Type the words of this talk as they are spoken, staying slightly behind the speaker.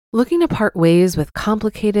Looking to part ways with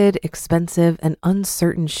complicated, expensive, and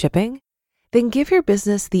uncertain shipping? Then give your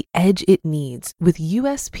business the edge it needs with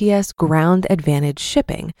USPS Ground Advantage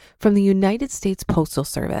shipping from the United States Postal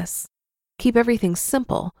Service. Keep everything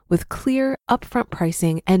simple with clear, upfront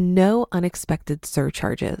pricing and no unexpected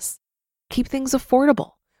surcharges. Keep things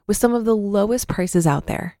affordable with some of the lowest prices out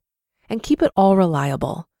there. And keep it all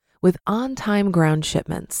reliable with on-time ground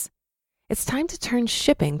shipments. It's time to turn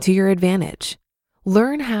shipping to your advantage.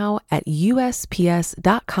 Learn how at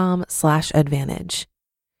USPS.com/advantage.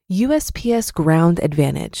 USPS Ground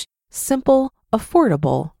Advantage. Simple,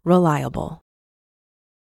 affordable, reliable.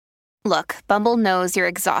 Look, Bumble knows you're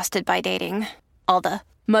exhausted by dating. All the,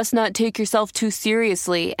 must not take yourself too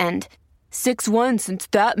seriously, and 6'1" since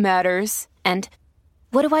that matters. And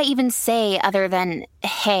what do I even say other than,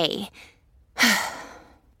 hey?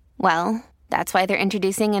 Well, that's why they're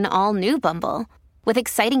introducing an all-new Bumble. With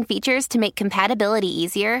exciting features to make compatibility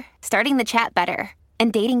easier, starting the chat better,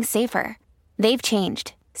 and dating safer. They've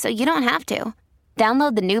changed, so you don't have to.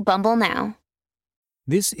 Download the new Bumble now.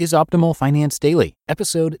 This is Optimal Finance Daily,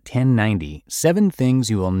 episode 1090, 7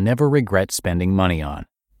 Things You Will Never Regret Spending Money On,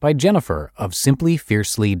 by Jennifer of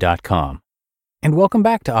SimplyFiercely.com. And welcome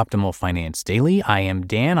back to Optimal Finance Daily. I am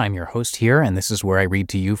Dan, I'm your host here, and this is where I read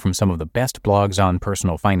to you from some of the best blogs on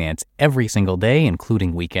personal finance every single day,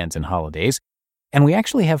 including weekends and holidays. And we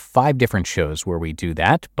actually have 5 different shows where we do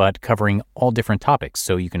that, but covering all different topics.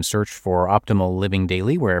 So you can search for Optimal Living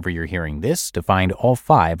Daily wherever you're hearing this to find all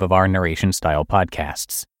 5 of our narration-style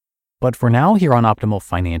podcasts. But for now, here on Optimal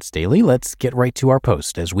Finance Daily, let's get right to our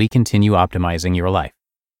post as we continue optimizing your life.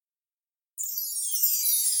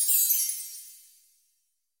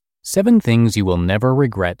 7 Things You Will Never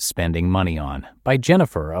Regret Spending Money On, by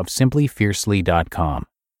Jennifer of SimplyFiercely.com.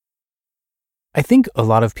 I think a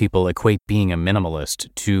lot of people equate being a minimalist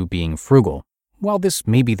to being frugal. While this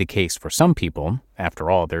may be the case for some people, after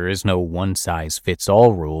all, there is no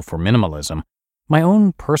one-size-fits-all rule for minimalism, my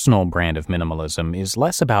own personal brand of minimalism is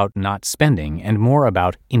less about not spending and more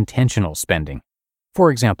about intentional spending.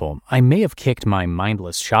 For example, I may have kicked my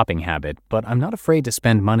mindless shopping habit, but I'm not afraid to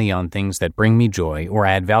spend money on things that bring me joy or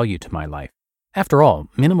add value to my life. After all,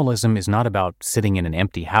 minimalism is not about sitting in an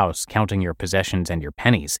empty house counting your possessions and your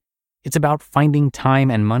pennies. It's about finding time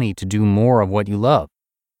and money to do more of what you love.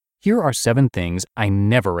 Here are 7 things I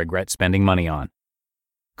never regret spending money on.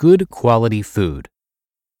 Good quality food.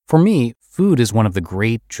 For me, food is one of the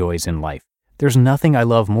great joys in life. There's nothing I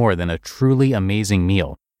love more than a truly amazing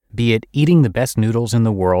meal, be it eating the best noodles in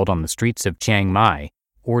the world on the streets of Chiang Mai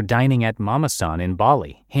or dining at Mama-san in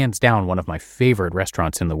Bali, hands down one of my favorite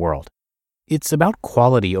restaurants in the world. It's about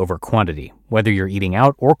quality over quantity, whether you're eating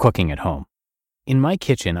out or cooking at home. In my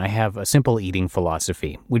kitchen, I have a simple eating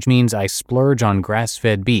philosophy, which means I splurge on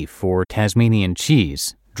grass-fed beef or Tasmanian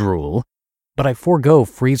cheese, drool, but I forego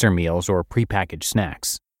freezer meals or prepackaged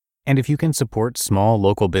snacks. And if you can support small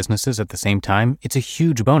local businesses at the same time, it's a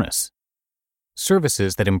huge bonus.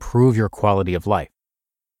 Services that improve your quality of life.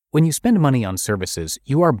 When you spend money on services,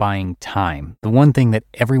 you are buying time, the one thing that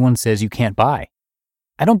everyone says you can't buy.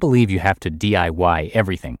 I don't believe you have to DIY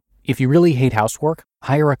everything. If you really hate housework,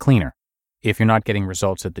 hire a cleaner. If you're not getting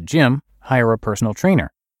results at the gym, hire a personal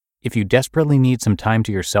trainer. If you desperately need some time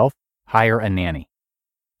to yourself, hire a nanny.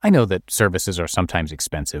 I know that services are sometimes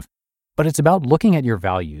expensive, but it's about looking at your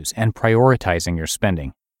values and prioritizing your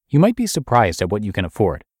spending. You might be surprised at what you can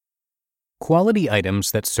afford. Quality items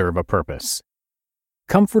that serve a purpose.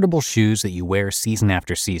 Comfortable shoes that you wear season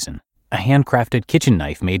after season. A handcrafted kitchen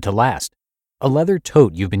knife made to last. A leather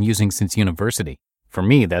tote you've been using since university. For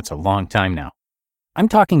me, that's a long time now. I'm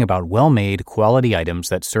talking about well-made, quality items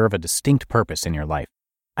that serve a distinct purpose in your life.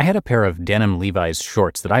 I had a pair of denim Levi's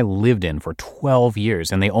shorts that I lived in for 12 years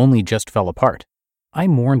and they only just fell apart. I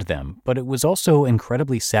mourned them, but it was also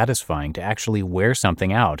incredibly satisfying to actually wear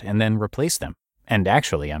something out and then replace them. And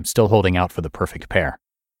actually, I'm still holding out for the perfect pair.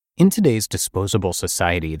 In today's disposable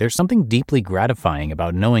society, there's something deeply gratifying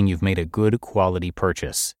about knowing you've made a good quality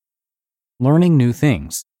purchase. Learning new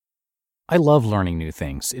things. I love learning new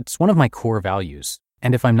things. It's one of my core values.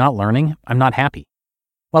 And if I'm not learning, I'm not happy.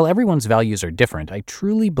 While everyone's values are different, I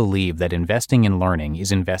truly believe that investing in learning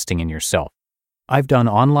is investing in yourself. I've done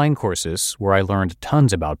online courses where I learned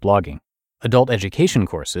tons about blogging, adult education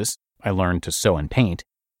courses, I learned to sew and paint,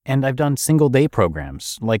 and I've done single-day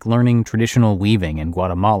programs like learning traditional weaving in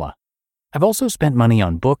Guatemala. I've also spent money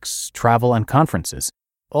on books, travel, and conferences,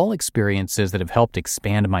 all experiences that have helped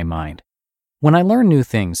expand my mind. When I learn new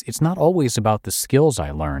things, it's not always about the skills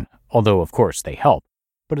I learn, although of course they help,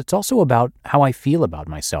 but it's also about how I feel about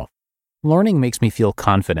myself. Learning makes me feel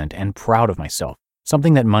confident and proud of myself,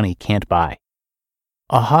 something that money can't buy.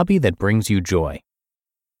 a hobby that brings you joy.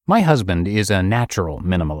 My husband is a natural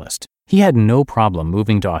minimalist. He had no problem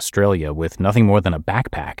moving to Australia with nothing more than a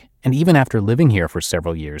backpack, and even after living here for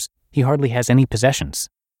several years, he hardly has any possessions.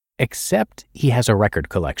 Except he has a record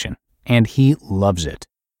collection, and he loves it.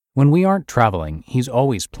 When we aren't traveling, he's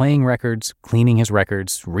always playing records, cleaning his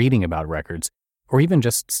records, reading about records, or even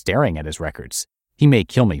just staring at his records. He may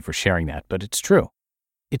kill me for sharing that, but it's true.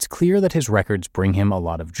 It's clear that his records bring him a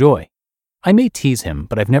lot of joy. I may tease him,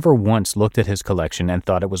 but I've never once looked at his collection and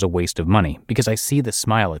thought it was a waste of money because I see the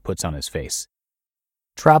smile it puts on his face.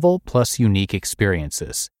 Travel plus unique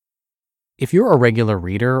experiences. If you're a regular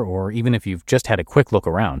reader, or even if you've just had a quick look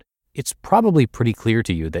around, it's probably pretty clear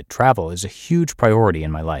to you that travel is a huge priority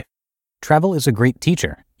in my life. Travel is a great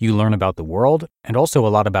teacher. You learn about the world and also a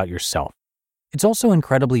lot about yourself. It's also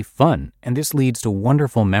incredibly fun, and this leads to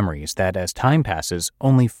wonderful memories that, as time passes,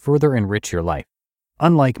 only further enrich your life,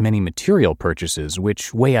 unlike many material purchases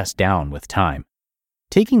which weigh us down with time.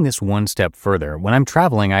 Taking this one step further, when I'm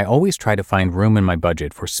traveling, I always try to find room in my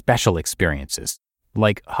budget for special experiences,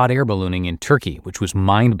 like hot air ballooning in Turkey, which was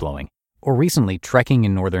mind-blowing, or recently trekking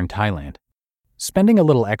in northern Thailand. Spending a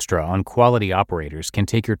little extra on quality operators can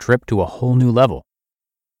take your trip to a whole new level.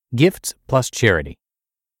 Gifts plus charity.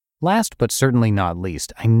 Last but certainly not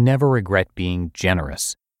least, I never regret being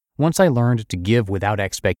generous. Once I learned to give without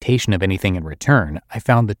expectation of anything in return, I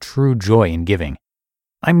found the true joy in giving.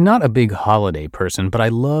 I'm not a big holiday person, but I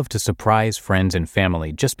love to surprise friends and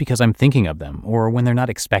family just because I'm thinking of them or when they're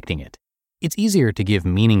not expecting it. It's easier to give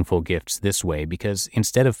meaningful gifts this way because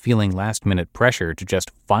instead of feeling last-minute pressure to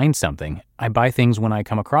just find something, I buy things when I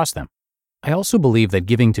come across them. I also believe that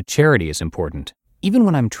giving to charity is important. Even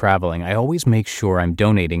when I'm traveling, I always make sure I'm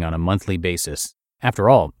donating on a monthly basis. After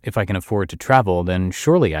all, if I can afford to travel, then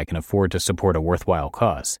surely I can afford to support a worthwhile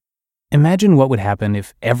cause. Imagine what would happen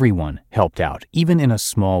if everyone helped out, even in a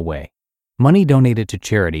small way. Money donated to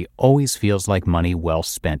charity always feels like money well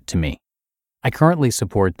spent to me. I currently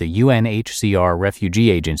support the UNHCR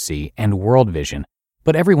Refugee Agency and World Vision,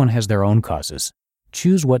 but everyone has their own causes.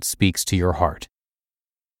 Choose what speaks to your heart.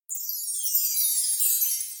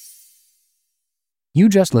 You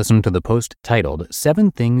just listened to the post titled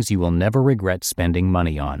 7 Things You Will Never Regret Spending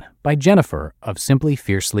Money On by Jennifer of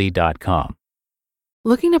SimplyFiercely.com.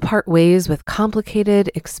 Looking to part ways with complicated,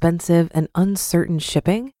 expensive, and uncertain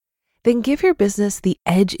shipping? Then give your business the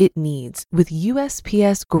edge it needs with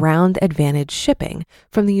USPS Ground Advantage shipping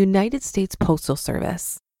from the United States Postal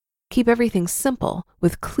Service. Keep everything simple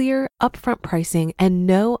with clear, upfront pricing and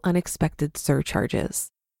no unexpected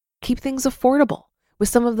surcharges. Keep things affordable with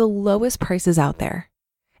some of the lowest prices out there.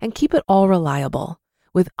 And keep it all reliable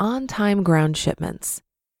with on-time ground shipments.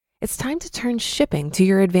 It's time to turn shipping to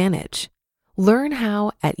your advantage. Learn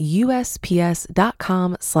how at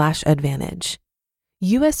USPS.com/advantage.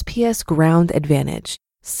 USPS Ground Advantage.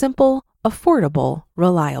 Simple, affordable,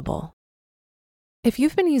 reliable. If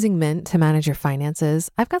you've been using Mint to manage your finances,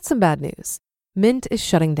 I've got some bad news. Mint is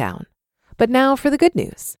shutting down. But now for the good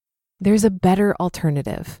news. There's a better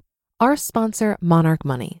alternative. Our sponsor, Monarch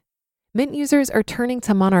Money. Mint users are turning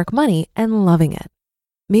to Monarch Money and loving it.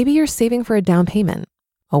 Maybe you're saving for a down payment,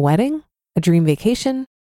 a wedding, a dream vacation,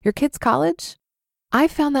 your kids' college. I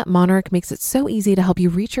found that Monarch makes it so easy to help you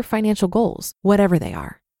reach your financial goals, whatever they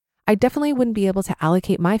are. I definitely wouldn't be able to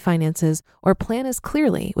allocate my finances or plan as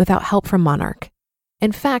clearly without help from Monarch.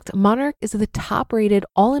 In fact, Monarch is the top-rated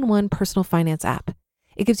all-in-one personal finance app.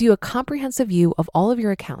 It gives you a comprehensive view of all of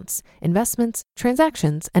your accounts, investments,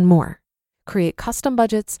 transactions, and more. Create custom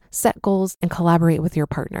budgets, set goals, and collaborate with your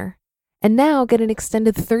partner. And now get an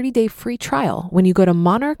extended 30-day free trial when you go to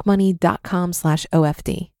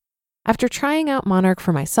monarchmoney.com/OFD. After trying out Monarch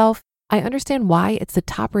for myself, I understand why it's the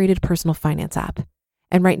top-rated personal finance app.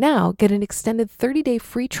 And right now, get an extended 30-day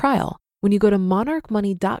free trial when you go to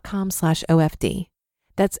monarchmoney.com/OFD.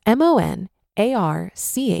 That's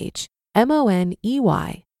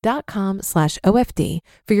monarchmoney.com/OFD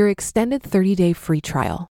for your extended 30-day free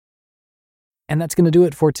trial. And that's going to do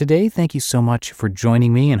it for today. Thank you so much for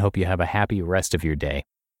joining me and hope you have a happy rest of your day.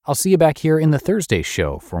 I'll see you back here in the Thursday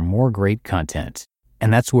show for more great content.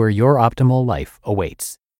 And that's where your optimal life awaits.